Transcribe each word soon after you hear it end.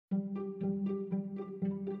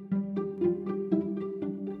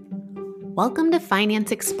Welcome to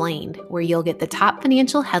Finance Explained, where you'll get the top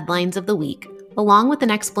financial headlines of the week, along with an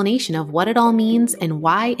explanation of what it all means and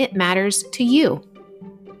why it matters to you.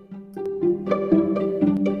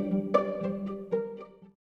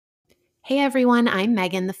 Hey everyone, I'm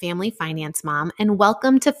Megan, the family finance mom, and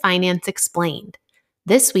welcome to Finance Explained.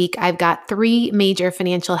 This week, I've got three major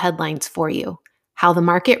financial headlines for you. How the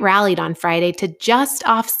market rallied on Friday to just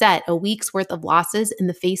offset a week's worth of losses in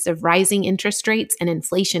the face of rising interest rates and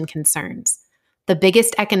inflation concerns. The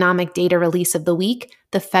biggest economic data release of the week,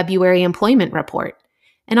 the February employment report.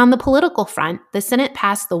 And on the political front, the Senate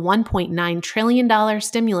passed the $1.9 trillion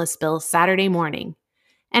stimulus bill Saturday morning.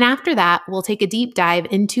 And after that, we'll take a deep dive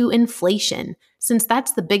into inflation, since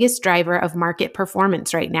that's the biggest driver of market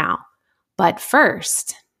performance right now. But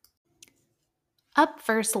up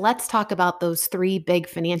first, let's talk about those three big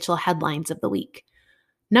financial headlines of the week.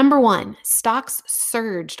 Number one, stocks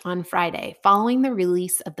surged on Friday following the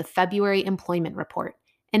release of the February employment report,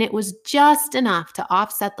 and it was just enough to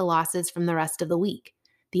offset the losses from the rest of the week.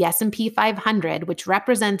 The S&P 500, which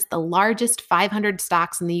represents the largest 500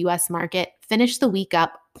 stocks in the U.S. market, finished the week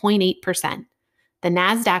up 0.8%. The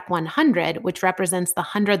NASDAQ 100, which represents the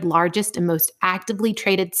 100 largest and most actively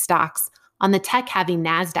traded stocks on the tech-heavy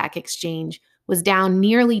NASDAQ exchange, was down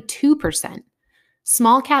nearly 2%.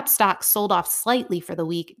 Small cap stocks sold off slightly for the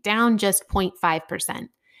week, down just 0.5%.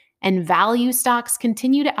 And value stocks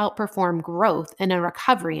continue to outperform growth in a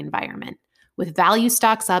recovery environment, with value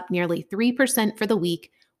stocks up nearly 3% for the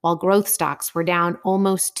week, while growth stocks were down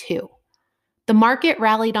almost 2%. The market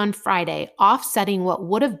rallied on Friday, offsetting what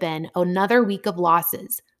would have been another week of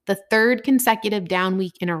losses, the third consecutive down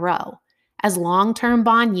week in a row, as long-term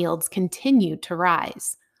bond yields continued to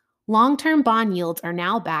rise. Long-term bond yields are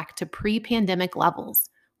now back to pre-pandemic levels,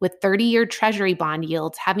 with 30-year Treasury bond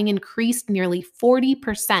yields having increased nearly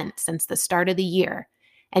 40% since the start of the year,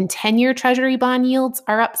 and 10-year Treasury bond yields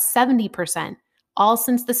are up 70%, all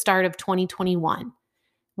since the start of 2021.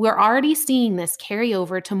 We're already seeing this carry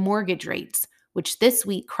over to mortgage rates, which this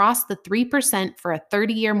week crossed the 3% for a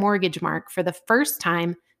 30-year mortgage mark for the first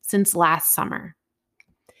time since last summer.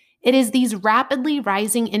 It is these rapidly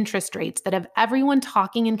rising interest rates that have everyone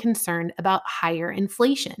talking and concerned about higher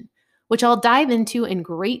inflation, which I'll dive into in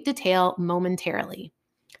great detail momentarily.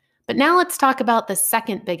 But now let's talk about the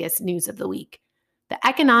second biggest news of the week, the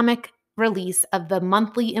economic release of the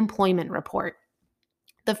monthly employment report.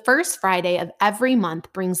 The first Friday of every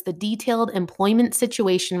month brings the detailed employment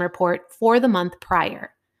situation report for the month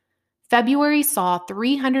prior. February saw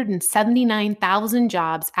 379,000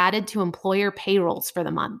 jobs added to employer payrolls for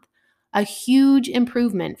the month, a huge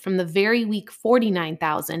improvement from the very weak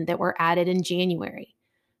 49,000 that were added in January.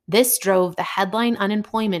 This drove the headline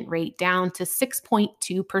unemployment rate down to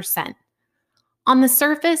 6.2%. On the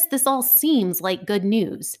surface, this all seems like good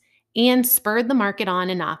news and spurred the market on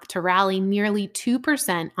enough to rally nearly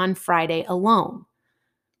 2% on Friday alone.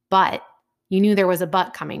 But you knew there was a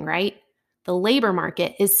but coming, right? The labor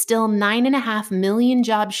market is still 9.5 million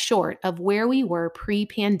jobs short of where we were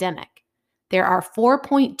pre-pandemic. There are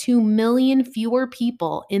 4.2 million fewer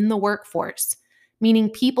people in the workforce, meaning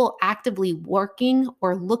people actively working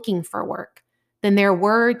or looking for work, than there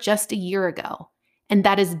were just a year ago, and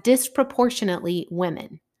that is disproportionately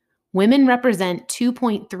women. Women represent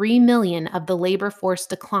 2.3 million of the labor force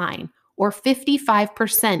decline, or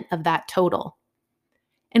 55% of that total.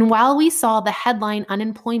 And while we saw the headline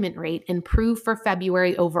unemployment rate improve for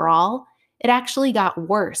February overall, it actually got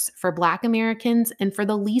worse for Black Americans and for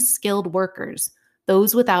the least skilled workers,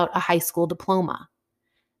 those without a high school diploma.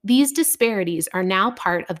 These disparities are now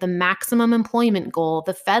part of the maximum employment goal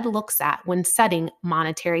the Fed looks at when setting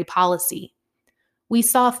monetary policy. We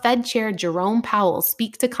saw Fed Chair Jerome Powell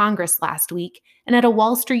speak to Congress last week and at a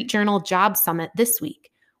Wall Street Journal Job Summit this week,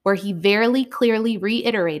 where he very clearly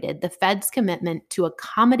reiterated the Fed's commitment to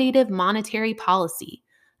accommodative monetary policy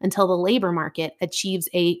until the labor market achieves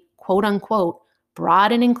a quote-unquote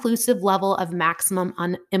broad and inclusive level of maximum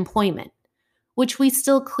unemployment, which we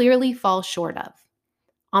still clearly fall short of.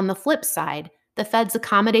 On the flip side, the Fed's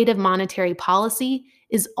accommodative monetary policy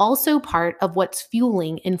is also part of what's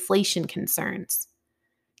fueling inflation concerns.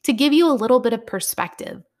 To give you a little bit of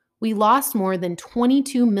perspective, we lost more than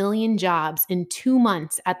 22 million jobs in 2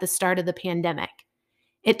 months at the start of the pandemic.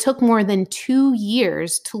 It took more than 2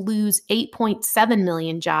 years to lose 8.7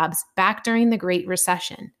 million jobs back during the Great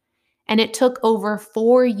Recession, and it took over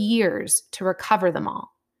 4 years to recover them all.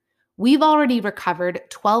 We've already recovered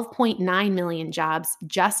 12.9 million jobs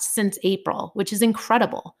just since April, which is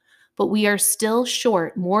incredible, but we are still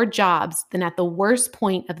short more jobs than at the worst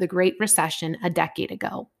point of the Great Recession a decade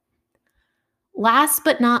ago. Last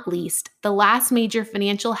but not least, the last major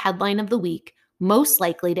financial headline of the week, most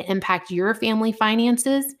likely to impact your family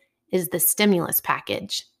finances, is the stimulus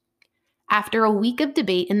package. After a week of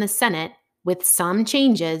debate in the Senate, with some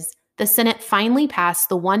changes, the Senate finally passed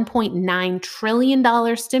the $1.9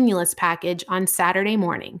 trillion stimulus package on Saturday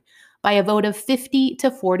morning by a vote of 50 to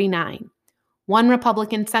 49. One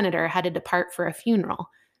Republican senator had to depart for a funeral,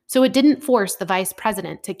 so it didn't force the vice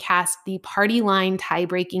president to cast the party line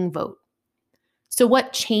tie-breaking vote. So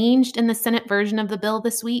what changed in the Senate version of the bill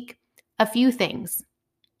this week? A few things.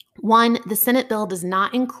 One, the Senate bill does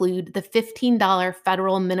not include the $15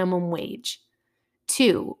 federal minimum wage.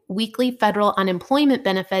 Two, weekly federal unemployment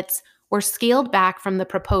benefits were scaled back from the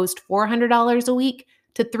proposed $400 a week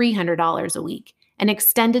to $300 a week and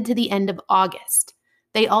extended to the end of August.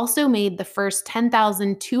 They also made the first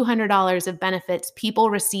 $10,200 of benefits people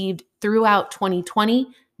received throughout 2020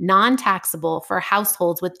 non-taxable for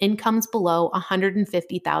households with incomes below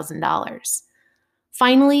 $150,000.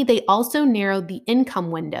 Finally, they also narrowed the income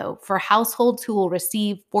window for households who will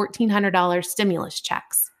receive $1,400 stimulus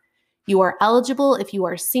checks. You are eligible if you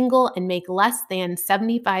are single and make less than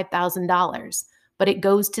 $75,000, but it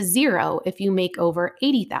goes to zero if you make over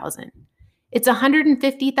 $80,000. It's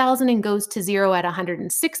 $150,000 and goes to zero at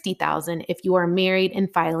 $160,000 if you are married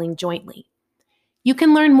and filing jointly. You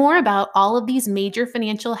can learn more about all of these major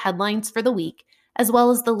financial headlines for the week, as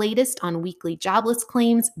well as the latest on weekly jobless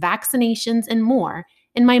claims, vaccinations, and more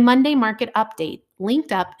in my Monday Market Update,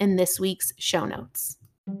 linked up in this week's show notes.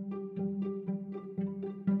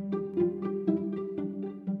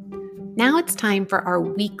 Now it's time for our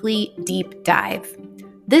weekly deep dive.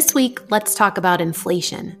 This week, let's talk about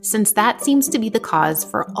inflation, since that seems to be the cause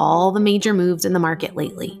for all the major moves in the market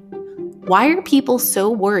lately. Why are people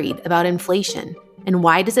so worried about inflation? And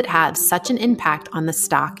why does it have such an impact on the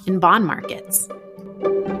stock and bond markets?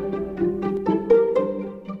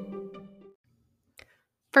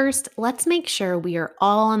 First, let's make sure we are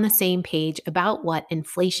all on the same page about what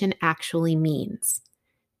inflation actually means.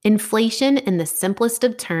 Inflation, in the simplest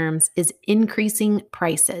of terms, is increasing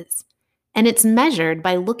prices. And it's measured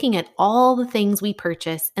by looking at all the things we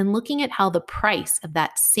purchase and looking at how the price of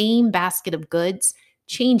that same basket of goods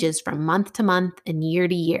changes from month to month and year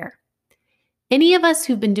to year. Any of us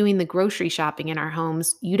who've been doing the grocery shopping in our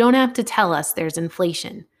homes, you don't have to tell us there's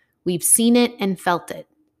inflation. We've seen it and felt it.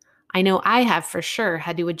 I know I have for sure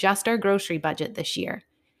had to adjust our grocery budget this year.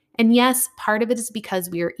 And yes, part of it is because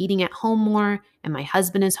we are eating at home more and my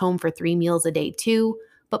husband is home for 3 meals a day too,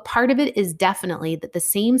 but part of it is definitely that the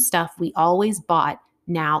same stuff we always bought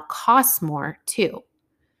now costs more too.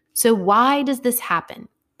 So why does this happen?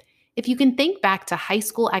 If you can think back to high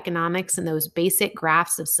school economics and those basic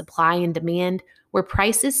graphs of supply and demand, where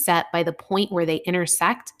price is set by the point where they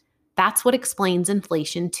intersect, that's what explains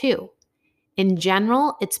inflation too. In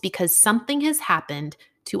general, it's because something has happened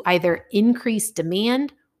to either increase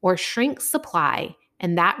demand or shrink supply,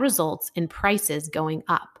 and that results in prices going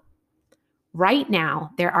up. Right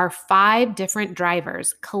now, there are 5 different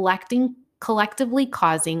drivers collectively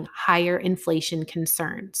causing higher inflation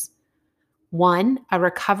concerns. 1, a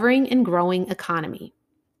recovering and growing economy.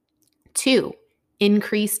 2,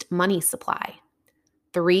 increased money supply.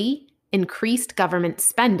 3, increased government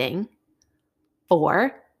spending.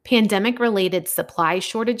 4, pandemic-related supply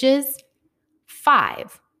shortages.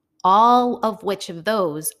 5, all of which of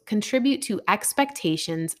those contribute to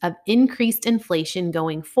expectations of increased inflation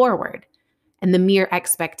going forward. And the mere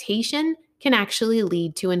expectation can actually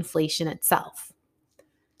lead to inflation itself.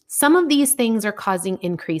 Some of these things are causing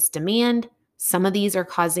increased demand. Some of these are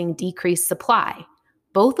causing decreased supply,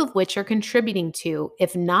 both of which are contributing to,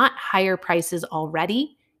 if not higher prices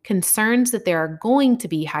already, concerns that there are going to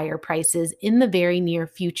be higher prices in the very near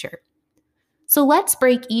future. So let's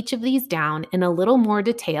break each of these down in a little more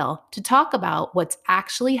detail to talk about what's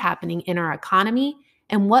actually happening in our economy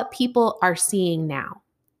and what people are seeing now.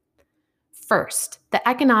 First, the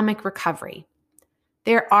economic recovery.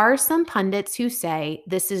 There are some pundits who say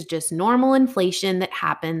this is just normal inflation that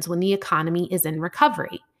happens when the economy is in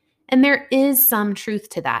recovery. And there is some truth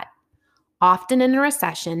to that. Often in a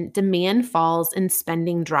recession, demand falls and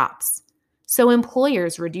spending drops. So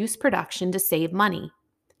employers reduce production to save money.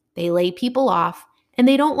 They lay people off, and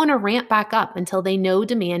they don't want to ramp back up until they know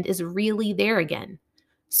demand is really there again.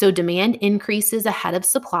 So demand increases ahead of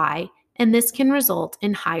supply, and this can result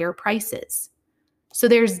in higher prices. So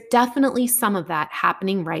there's definitely some of that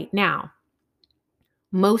happening right now.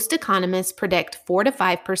 Most economists predict 4 to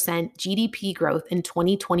 5% GDP growth in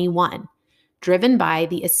 2021, driven by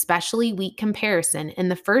the especially weak comparison in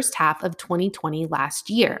the first half of 2020 last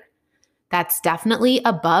year. That's definitely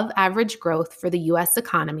above average growth for the U.S.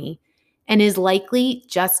 economy, and is likely,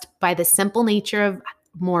 just by the simple nature of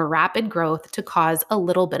more rapid growth, to cause a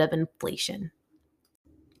little bit of inflation.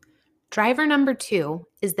 Driver number 2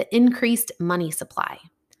 is the increased money supply.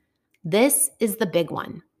 This is the big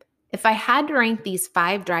one. If I had to rank these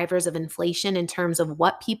 5 drivers of inflation in terms of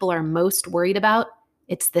what people are most worried about,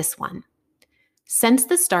 it's this one. Since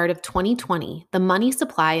the start of 2020, the money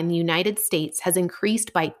supply in the United States has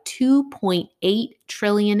increased by $2.8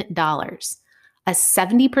 trillion, a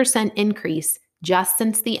 70% increase just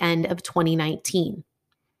since the end of 2019.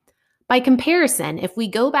 By comparison, if we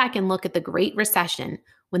go back and look at the Great Recession,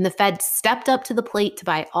 when the Fed stepped up to the plate to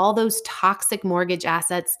buy all those toxic mortgage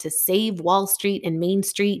assets to save Wall Street and Main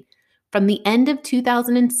Street, from the end of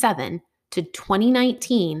 2007 to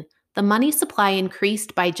 2019, the money supply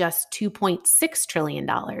increased by just $2.6 trillion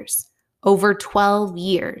over 12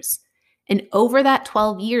 years. And over that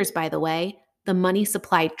 12 years, by the way, the money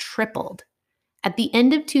supply tripled. At the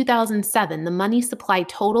end of 2007, the money supply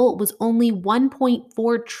total was only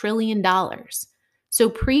 $1.4 trillion. So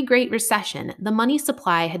pre-Great Recession, the money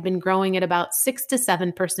supply had been growing at about 6 to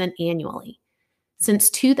 7% annually. Since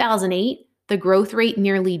 2008, the growth rate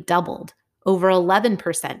nearly doubled, over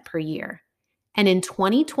 11% per year. And in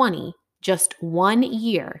 2020, just 1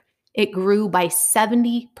 year, it grew by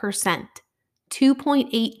 70%,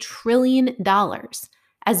 $2.8 trillion,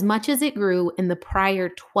 as much as it grew in the prior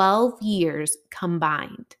 12 years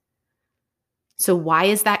combined. So why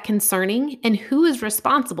is that concerning, and who is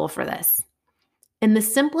responsible for this? In the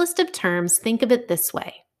simplest of terms, think of it this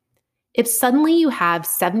way. If suddenly you have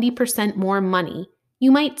 70% more money,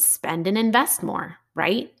 you might spend and invest more,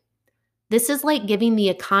 right? This is like giving the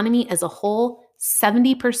economy as a whole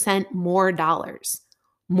 70% more dollars.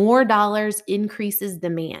 More dollars increases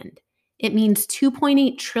demand. It means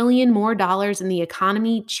 $2.8 trillion more dollars in the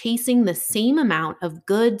economy chasing the same amount of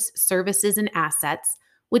goods, services, and assets,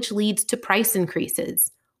 which leads to price increases,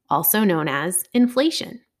 also known as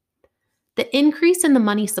inflation. The increase in the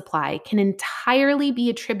money supply can entirely be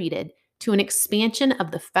attributed to an expansion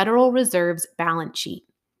of the Federal Reserve's balance sheet.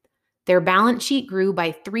 Their balance sheet grew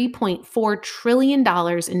by $3.4 trillion in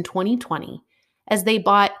 2020 as they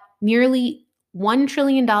bought nearly $1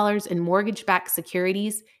 trillion in mortgage-backed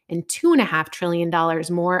securities and $2.5 trillion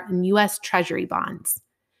more in U.S. Treasury bonds.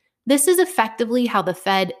 This is effectively how the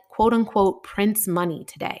Fed, quote-unquote, prints money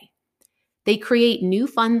today. They create new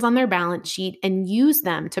funds on their balance sheet and use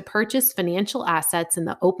them to purchase financial assets in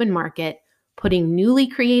the open market, putting newly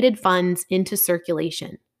created funds into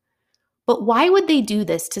circulation. But why would they do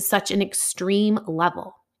this to such an extreme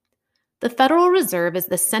level? The Federal Reserve is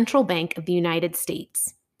the central bank of the United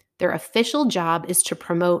States. Their official job is to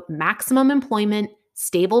promote maximum employment,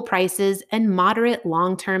 stable prices, and moderate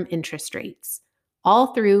long-term interest rates,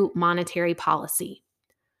 all through monetary policy.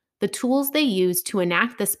 The tools they use to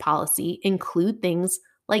enact this policy include things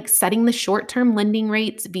like setting the short-term lending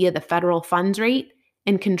rates via the federal funds rate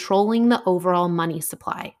and controlling the overall money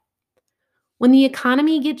supply. When the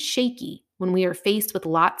economy gets shaky, when we are faced with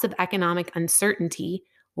lots of economic uncertainty,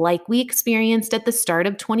 like we experienced at the start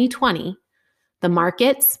of 2020, the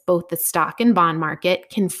markets, both the stock and bond market,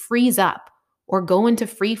 can freeze up or go into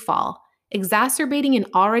free fall, exacerbating an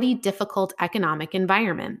already difficult economic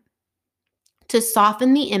environment. To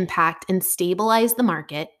soften the impact and stabilize the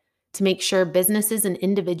market, to make sure businesses and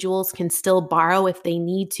individuals can still borrow if they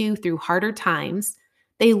need to through harder times,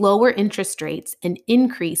 they lower interest rates and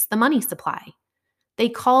increase the money supply. They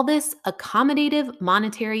call this accommodative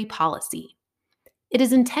monetary policy. It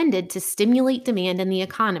is intended to stimulate demand in the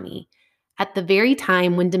economy at the very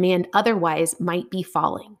time when demand otherwise might be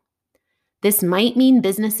falling. This might mean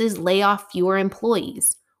businesses lay off fewer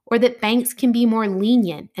employees, or that banks can be more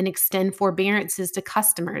lenient and extend forbearances to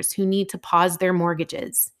customers who need to pause their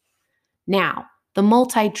mortgages. Now, the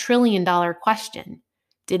multi-trillion-dollar question: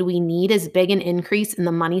 did we need as big an increase in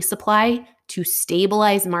the money supply to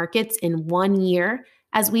stabilize markets in 1 year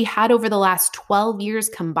as we had over the last 12 years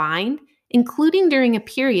combined, including during a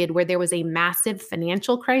period where there was a massive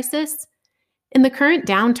financial crisis? In the current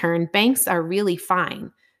downturn, banks are really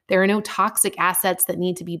fine. There are no toxic assets that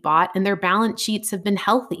need to be bought, and their balance sheets have been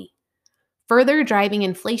healthy. Further driving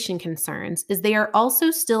inflation concerns is they are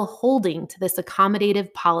also still holding to this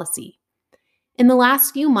accommodative policy. In the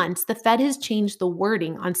last few months, the Fed has changed the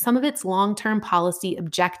wording on some of its long-term policy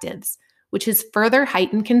objectives, which has further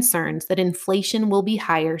heightened concerns that inflation will be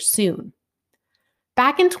higher soon.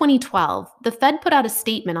 Back in 2012, the Fed put out a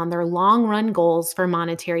statement on their long-run goals for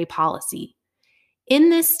monetary policy. In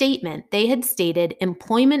this statement, they had stated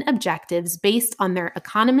employment objectives based on their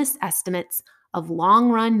economists' estimates of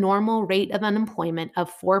long-run normal rate of unemployment of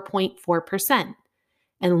 4.4%.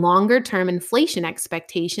 and longer-term inflation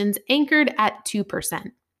expectations anchored at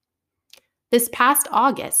 2%. This past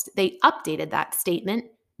August, they updated that statement,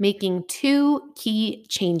 making two key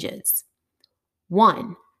changes.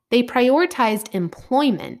 One, they prioritized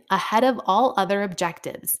employment ahead of all other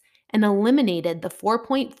objectives and eliminated the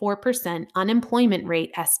 4.4% unemployment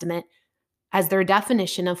rate estimate as their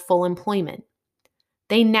definition of full employment.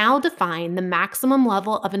 They now define the maximum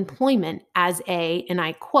level of employment as a, and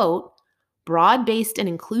I quote, broad-based and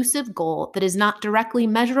inclusive goal that is not directly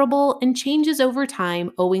measurable and changes over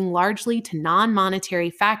time owing largely to non-monetary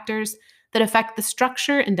factors that affect the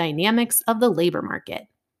structure and dynamics of the labor market.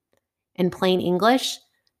 In plain English,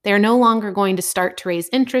 they are no longer going to start to raise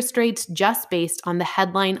interest rates just based on the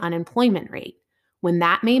headline unemployment rate, when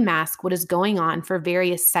that may mask what is going on for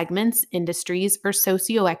various segments, industries, or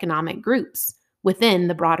socioeconomic groups within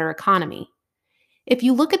the broader economy. If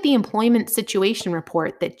you look at the employment situation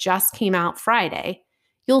report that just came out Friday,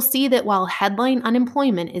 you'll see that while headline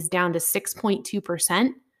unemployment is down to 6.2%,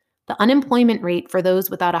 the unemployment rate for those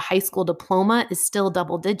without a high school diploma is still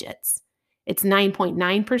double digits. It's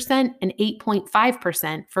 9.9% and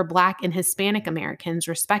 8.5% for Black and Hispanic Americans,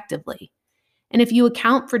 respectively. And if you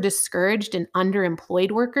account for discouraged and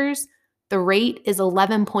underemployed workers, the rate is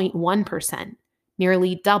 11.1%,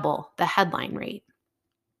 nearly double the headline rate.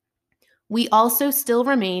 We also still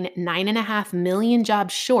remain 9.5 million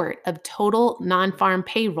jobs short of total non-farm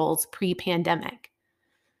payrolls pre-pandemic.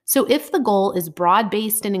 So if the goal is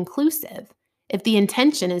broad-based and inclusive, if the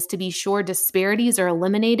intention is to be sure disparities are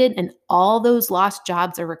eliminated and all those lost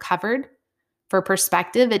jobs are recovered, for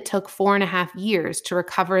perspective, it took 4.5 years to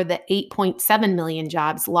recover the 8.7 million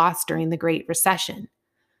jobs lost during the Great Recession.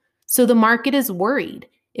 So the market is worried.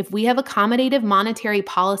 If we have accommodative monetary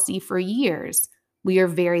policy for years, we are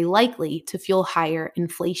very likely to fuel higher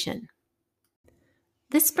inflation.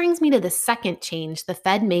 This brings me to the second change the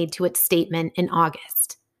Fed made to its statement in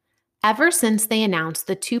August. Ever since they announced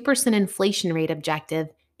the 2% inflation rate objective,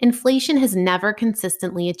 inflation has never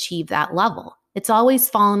consistently achieved that level. It's always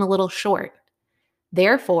fallen a little short.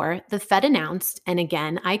 Therefore, the Fed announced, and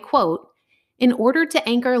again, I quote, "In order to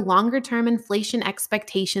anchor longer-term inflation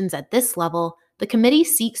expectations at this level, the committee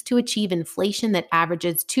seeks to achieve inflation that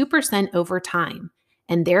averages 2% over time,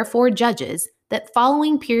 and therefore judges that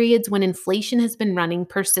following periods when inflation has been running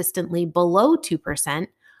persistently below 2%,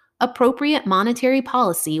 appropriate monetary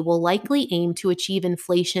policy will likely aim to achieve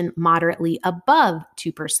inflation moderately above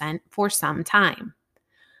 2% for some time."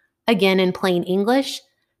 Again, in plain English,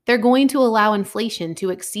 they're going to allow inflation to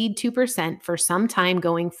exceed 2% for some time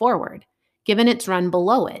going forward, given it's run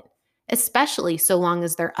below it, especially so long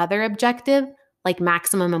as their other objective, like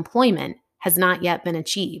maximum employment, has not yet been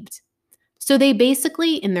achieved. So they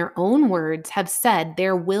basically, in their own words, have said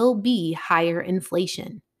there will be higher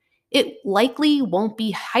inflation. It likely won't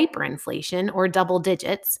be hyperinflation or double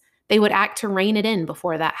digits. They would act to rein it in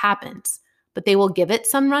before that happens, but they will give it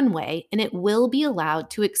some runway and it will be allowed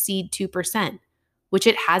to exceed 2%, which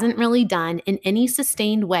it hasn't really done in any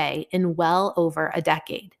sustained way in well over a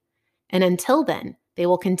decade. And until then, they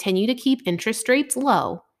will continue to keep interest rates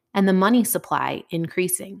low and the money supply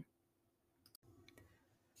increasing.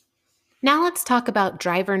 Now let's talk about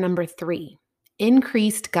driver number 3,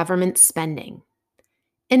 increased government spending.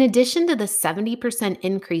 In addition to the 70%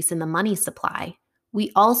 increase in the money supply,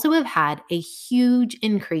 we also have had a huge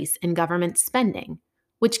increase in government spending,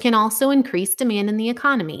 which can also increase demand in the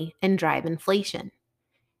economy and drive inflation.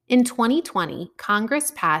 In 2020,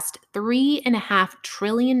 Congress passed $3.5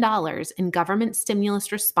 trillion in government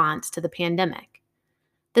stimulus response to the pandemic.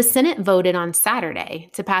 The Senate voted on Saturday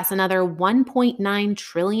to pass another $1.9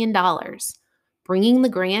 trillion, bringing the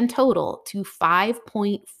grand total to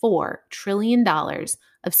 $5.4 trillion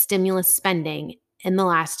of stimulus spending in the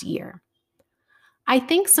last year. I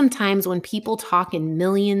think sometimes when people talk in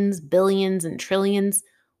millions, billions, and trillions,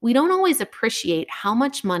 we don't always appreciate how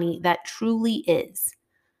much money that truly is.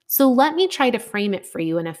 So let me try to frame it for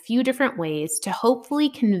you in a few different ways to hopefully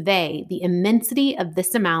convey the immensity of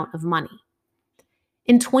this amount of money.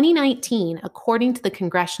 In 2019, according to the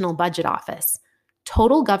Congressional Budget Office,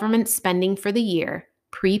 total government spending for the year,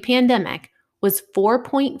 pre-pandemic, was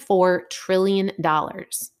 $4.4 trillion.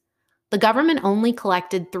 The government only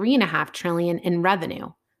collected $3.5 trillion in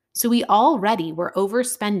revenue, so we already were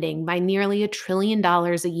overspending by nearly $1 trillion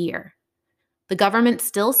a year. The government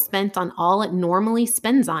still spent on all it normally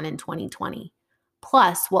spends on in 2020,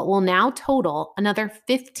 plus what will now total another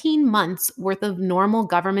 15 months worth of normal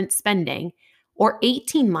government spending or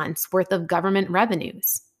 18 months worth of government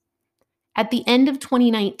revenues. At the end of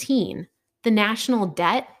 2019, the national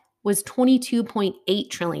debt was $22.8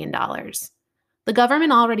 trillion. The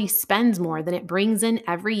government already spends more than it brings in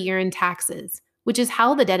every year in taxes, which is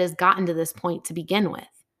how the debt has gotten to this point to begin with.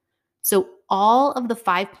 So all of the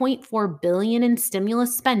 $5.4 billion in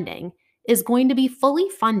stimulus spending is going to be fully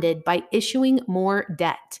funded by issuing more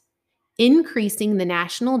debt, increasing the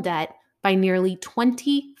national debt by nearly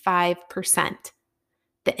 25%,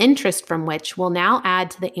 the interest from which will now add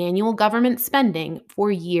to the annual government spending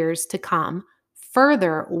for years to come,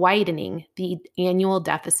 further widening the annual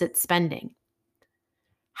deficit spending.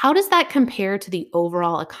 How does that compare to the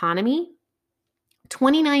overall economy?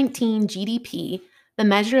 2019 GDP, the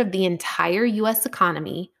measure of the entire US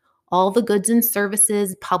economy, all the goods and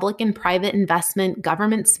services, public and private investment,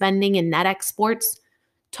 government spending, and net exports,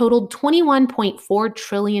 totaled $21.4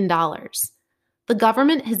 trillion. The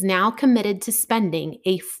government has now committed to spending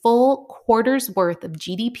a full quarter's worth of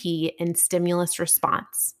GDP in stimulus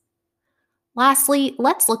response. Lastly,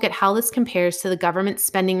 let's look at how this compares to the government's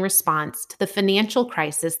spending response to the financial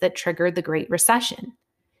crisis that triggered the Great Recession.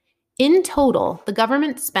 In total, the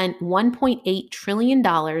government spent $1.8 trillion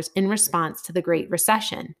in response to the Great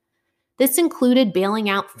Recession. This included bailing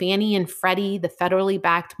out Fannie and Freddie, the federally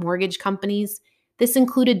backed mortgage companies. This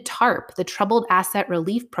included TARP, the Troubled Asset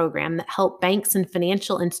Relief Program that helped banks and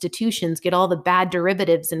financial institutions get all the bad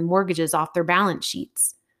derivatives and mortgages off their balance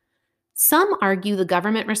sheets. Some argue the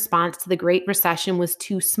government response to the Great Recession was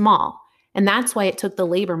too small, and that's why it took the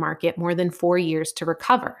labor market more than 4 years to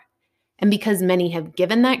recover. And because many have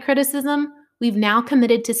given that criticism, we've now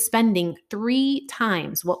committed to spending 3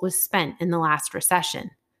 times what was spent in the last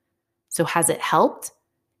recession. So has it helped?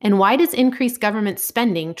 And why does increased government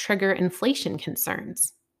spending trigger inflation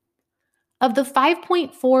concerns? Of the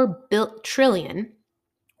 $5.4 trillion,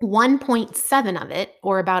 1.7 of it,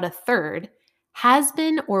 or about a third, has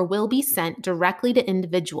been or will be sent directly to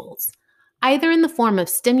individuals, either in the form of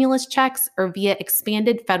stimulus checks or via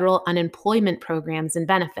expanded federal unemployment programs and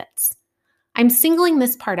benefits. I'm singling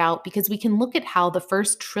this part out because we can look at how the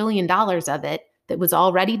first $1 trillion of it that was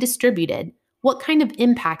already distributed, what kind of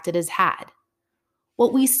impact it has had.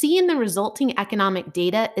 What we see in the resulting economic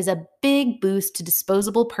data is a big boost to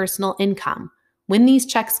disposable personal income when these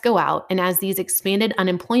checks go out and as these expanded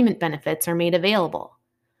unemployment benefits are made available.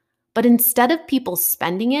 But instead of people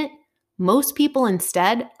spending it, most people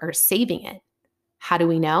instead are saving it. How do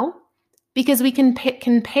we know? Because we can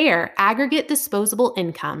compare aggregate disposable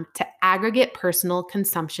income to aggregate personal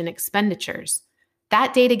consumption expenditures.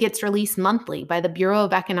 That data gets released monthly by the Bureau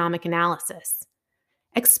of Economic Analysis.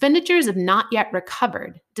 Expenditures have not yet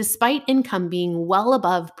recovered, despite income being well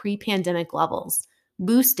above pre-pandemic levels,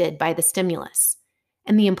 boosted by the stimulus.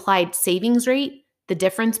 And the implied savings rate, the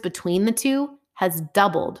difference between the two, has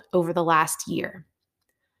doubled over the last year.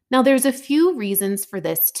 Now, there's a few reasons for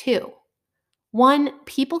this too. One,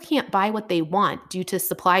 people can't buy what they want due to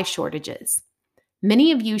supply shortages.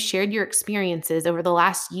 Many of you shared your experiences over the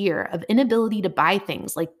last year of inability to buy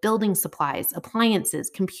things like building supplies, appliances,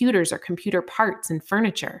 computers, or computer parts and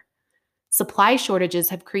furniture. Supply shortages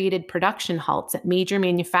have created production halts at major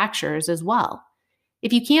manufacturers as well.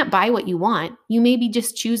 If you can't buy what you want, you may be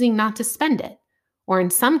just choosing not to spend it. Or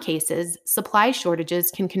in some cases, supply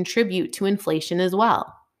shortages can contribute to inflation as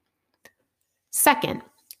well. Second,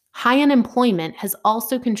 high unemployment has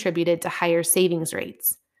also contributed to higher savings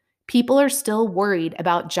rates. People are still worried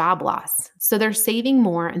about job loss, so they're saving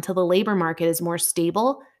more until the labor market is more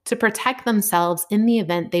stable to protect themselves in the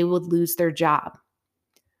event they would lose their job.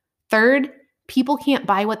 Third, people can't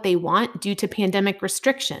buy what they want due to pandemic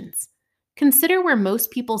restrictions. Consider where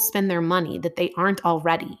most people spend their money that they aren't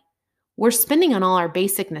already. We're spending on all our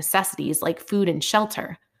basic necessities like food and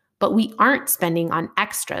shelter, but we aren't spending on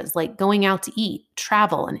extras like going out to eat,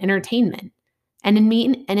 travel, and entertainment. And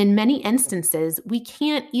in many instances, we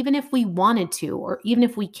can't, even if we wanted to, or even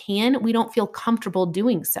if we can, we don't feel comfortable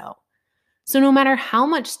doing so. So no matter how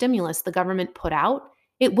much stimulus the government put out,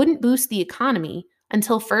 it wouldn't boost the economy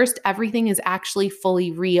until first everything is actually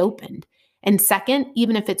fully reopened. And second,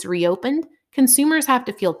 even if it's reopened, consumers have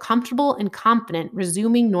to feel comfortable and confident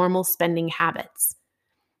resuming normal spending habits.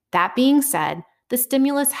 That being said, the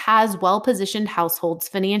stimulus has well-positioned households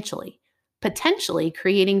financially, potentially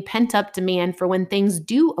creating pent-up demand for when things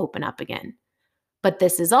do open up again. But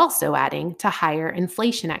this is also adding to higher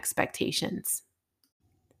inflation expectations.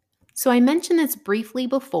 So I mentioned this briefly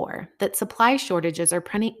before, that supply shortages are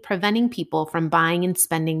preventing people from buying and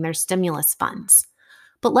spending their stimulus funds.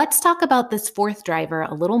 But let's talk about this fourth driver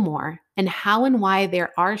a little more and how and why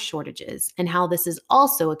there are shortages and how this is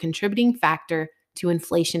also a contributing factor to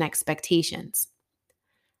inflation expectations.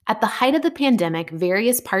 At the height of the pandemic,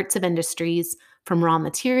 various parts of industries, from raw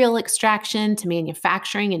material extraction to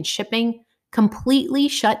manufacturing and shipping, completely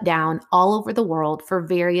shut down all over the world for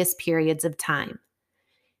various periods of time.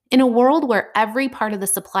 In a world where every part of the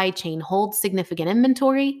supply chain holds significant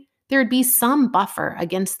inventory, there would be some buffer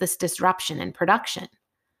against this disruption in production.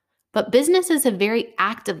 But businesses have very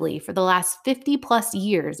actively, for the last 50 plus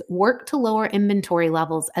years, worked to lower inventory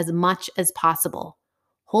levels as much as possible.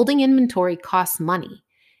 Holding inventory costs money.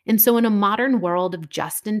 And so, in a modern world of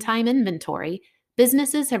just in time inventory,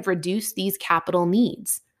 businesses have reduced these capital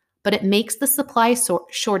needs. But it makes the supply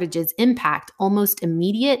shortages impact almost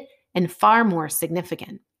immediate and far more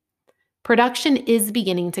significant. Production is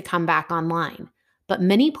beginning to come back online, but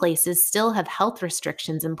many places still have health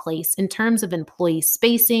restrictions in place in terms of employee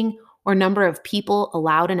spacing or number of people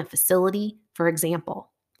allowed in a facility, for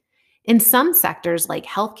example. In some sectors like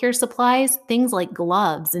healthcare supplies, things like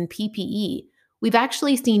gloves and PPE, we've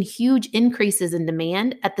actually seen huge increases in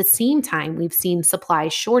demand at the same time we've seen supply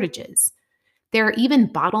shortages. There are even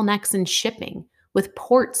bottlenecks in shipping, with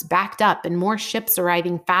ports backed up and more ships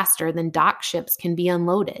arriving faster than dock ships can be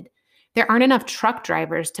unloaded. There aren't enough truck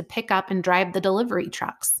drivers to pick up and drive the delivery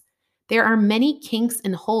trucks. There are many kinks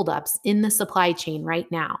and holdups in the supply chain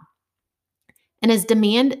right now. And as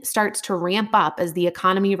demand starts to ramp up as the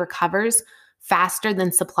economy recovers faster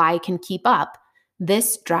than supply can keep up,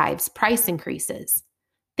 this drives price increases.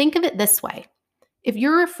 Think of it this way. If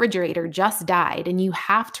your refrigerator just died and you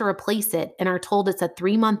have to replace it and are told it's a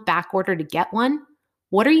 3-month back order to get one,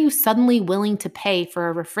 what are you suddenly willing to pay for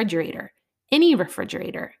a refrigerator? Any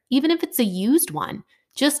refrigerator, even if it's a used one,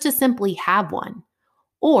 just to simply have one.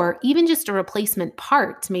 Or even just a replacement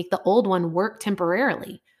part to make the old one work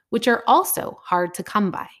temporarily, which are also hard to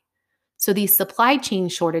come by. So these supply chain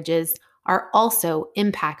shortages are also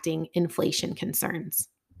impacting inflation concerns.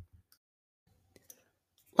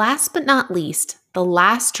 Last but not least, the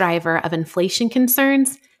last driver of inflation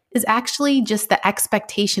concerns is actually just the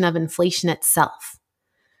expectation of inflation itself.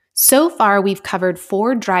 So far, we've covered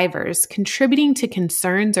 4 drivers contributing to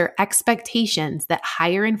concerns or expectations that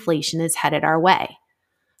higher inflation is headed our way: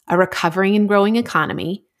 a recovering and growing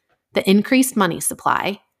economy, the increased money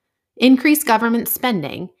supply, increased government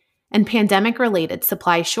spending, and pandemic-related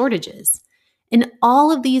supply shortages. And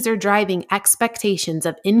all of these are driving expectations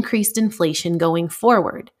of increased inflation going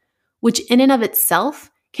forward, which in and of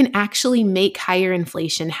itself can actually make higher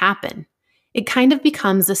inflation happen. It kind of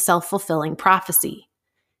becomes a self-fulfilling prophecy.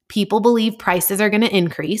 People believe prices are going to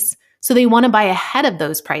increase, so they want to buy ahead of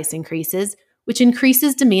those price increases, which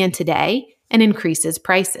increases demand today and increases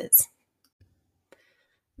prices.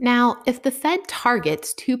 Now, if the Fed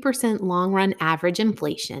targets 2% long-run average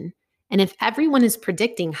inflation, and if everyone is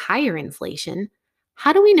predicting higher inflation,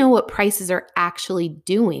 how do we know what prices are actually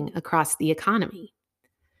doing across the economy?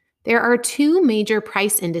 There are 2 major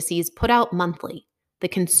price indices put out monthly: the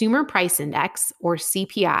Consumer Price Index, or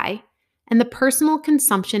CPI, and the Personal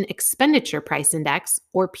Consumption Expenditure Price Index,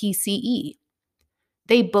 or PCE.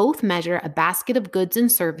 They both measure a basket of goods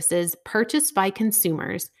and services purchased by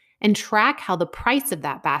consumers and track how the price of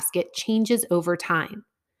that basket changes over time.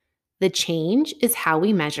 The change is how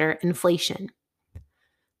we measure inflation.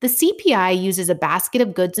 The CPI uses a basket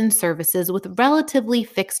of goods and services with relatively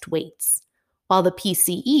fixed weights, while the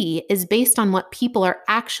PCE is based on what people are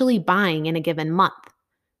actually buying in a given month.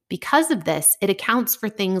 Because of this, it accounts for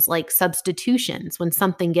things like substitutions when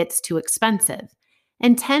something gets too expensive,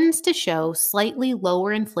 and tends to show slightly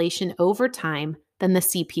lower inflation over time than the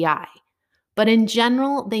CPI. But in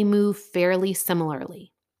general, they move fairly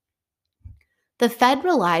similarly. The Fed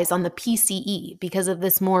relies on the PCE because of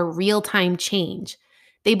this more real-time change.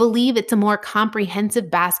 They believe it's a more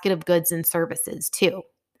comprehensive basket of goods and services, too.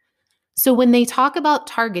 So when they talk about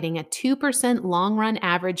targeting a 2% long-run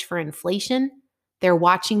average for inflation, they're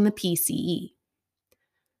watching the PCE.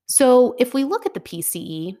 So if we look at the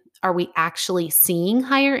PCE, are we actually seeing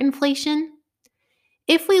higher inflation?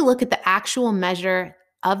 If we look at the actual measure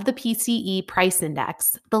of the PCE price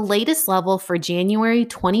index, the latest level for January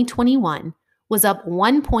 2021 was up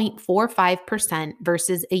 1.45%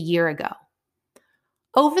 versus a year ago.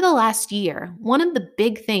 Over the last year, one of the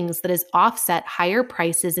big things that has offset higher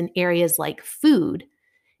prices in areas like food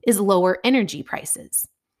is lower energy prices.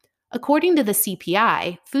 According to the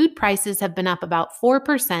CPI, food prices have been up about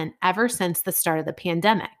 4% ever since the start of the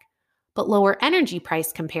pandemic, but lower energy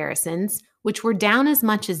price comparisons, which were down as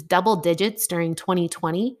much as double digits during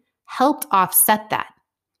 2020, helped offset that.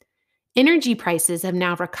 Energy prices have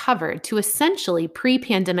now recovered to essentially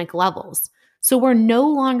pre-pandemic levels, so we're no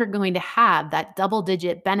longer going to have that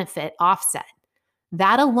double-digit benefit offset.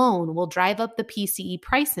 That alone will drive up the PCE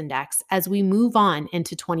price index as we move on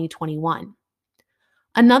into 2021.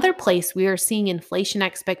 Another place we are seeing inflation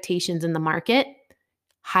expectations in the market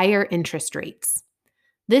higher interest rates.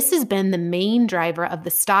 This has been the main driver of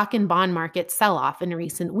the stock and bond market sell-off in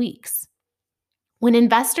recent weeks. When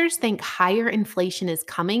investors think higher inflation is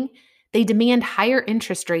coming, they demand higher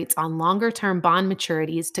interest rates on longer-term bond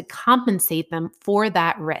maturities to compensate them for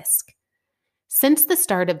that risk. Since the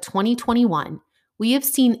start of 2021, we have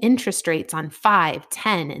seen interest rates on 5,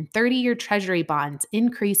 10, and 30-year Treasury bonds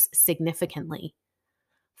increase significantly.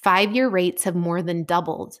 5-year rates have more than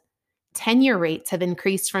doubled. 10-year rates have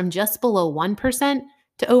increased from just below 1%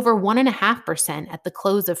 to over 1.5% at the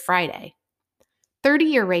close of Friday.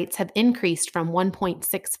 30-year rates have increased from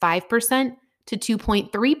 1.65% to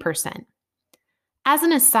 2.3%. As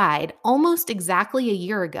an aside, almost exactly a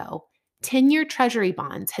year ago, 10-year Treasury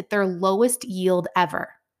bonds hit their lowest yield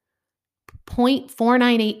ever,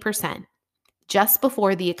 0.498%, just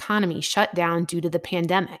before the economy shut down due to the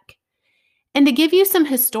pandemic. And to give you some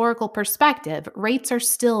historical perspective, rates are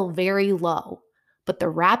still very low, but the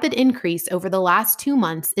rapid increase over the last 2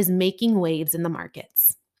 months is making waves in the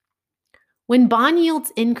markets. When bond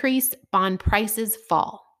yields increase, bond prices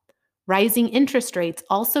fall. Rising interest rates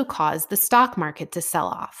also cause the stock market to sell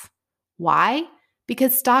off. Why?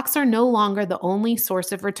 Because stocks are no longer the only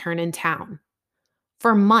source of return in town.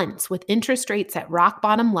 For months, with interest rates at rock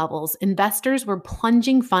bottom levels, investors were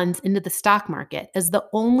plunging funds into the stock market as the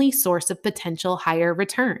only source of potential higher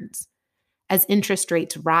returns. As interest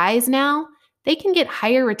rates rise now, they can get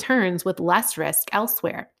higher returns with less risk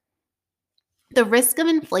elsewhere. The risk of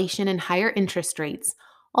inflation and higher interest rates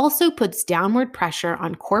also puts downward pressure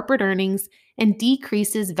on corporate earnings and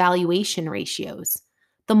decreases valuation ratios,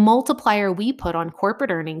 the multiplier we put on corporate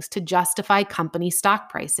earnings to justify company stock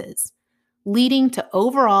prices, leading to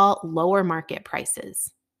overall lower market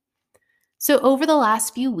prices. So over the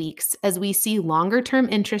last few weeks, as we see longer-term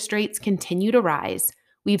interest rates continue to rise,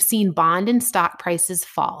 we've seen bond and stock prices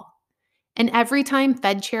fall. And every time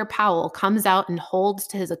Fed Chair Powell comes out and holds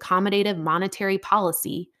to his accommodative monetary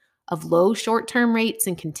policy of low short-term rates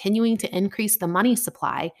and continuing to increase the money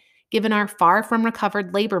supply, given our far from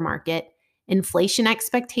recovered labor market, inflation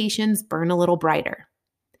expectations burn a little brighter.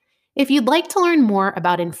 If you'd like to learn more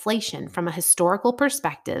about inflation from a historical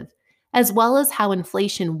perspective, as well as how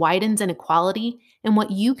inflation widens inequality and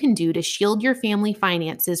what you can do to shield your family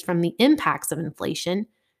finances from the impacts of inflation,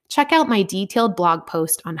 check out my detailed blog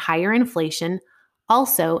post on higher inflation,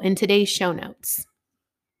 also in today's show notes.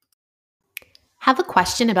 Have a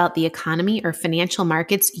question about the economy or financial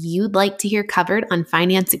markets you'd like to hear covered on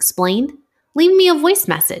Finance Explained? Leave me a voice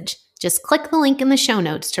message. Just click the link in the show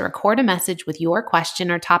notes to record a message with your question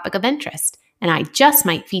or topic of interest, and I just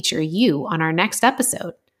might feature you on our next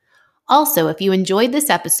episode. Also, if you enjoyed this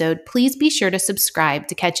episode, please be sure to subscribe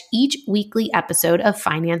to catch each weekly episode of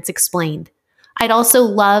Finance Explained. I'd also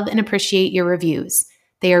love and appreciate your reviews.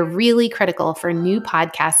 They are really critical for new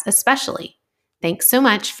podcasts especially. Thanks so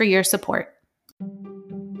much for your support.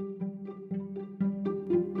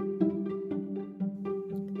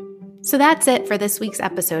 So that's it for this week's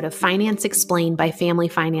episode of Finance Explained by Family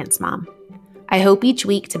Finance Mom. I hope each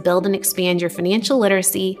week to build and expand your financial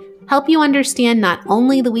literacy, help you understand not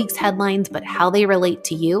only the week's headlines, but how they relate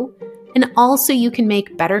to you, and also you can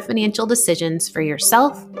make better financial decisions for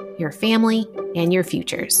yourself, your family, and your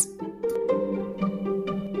futures.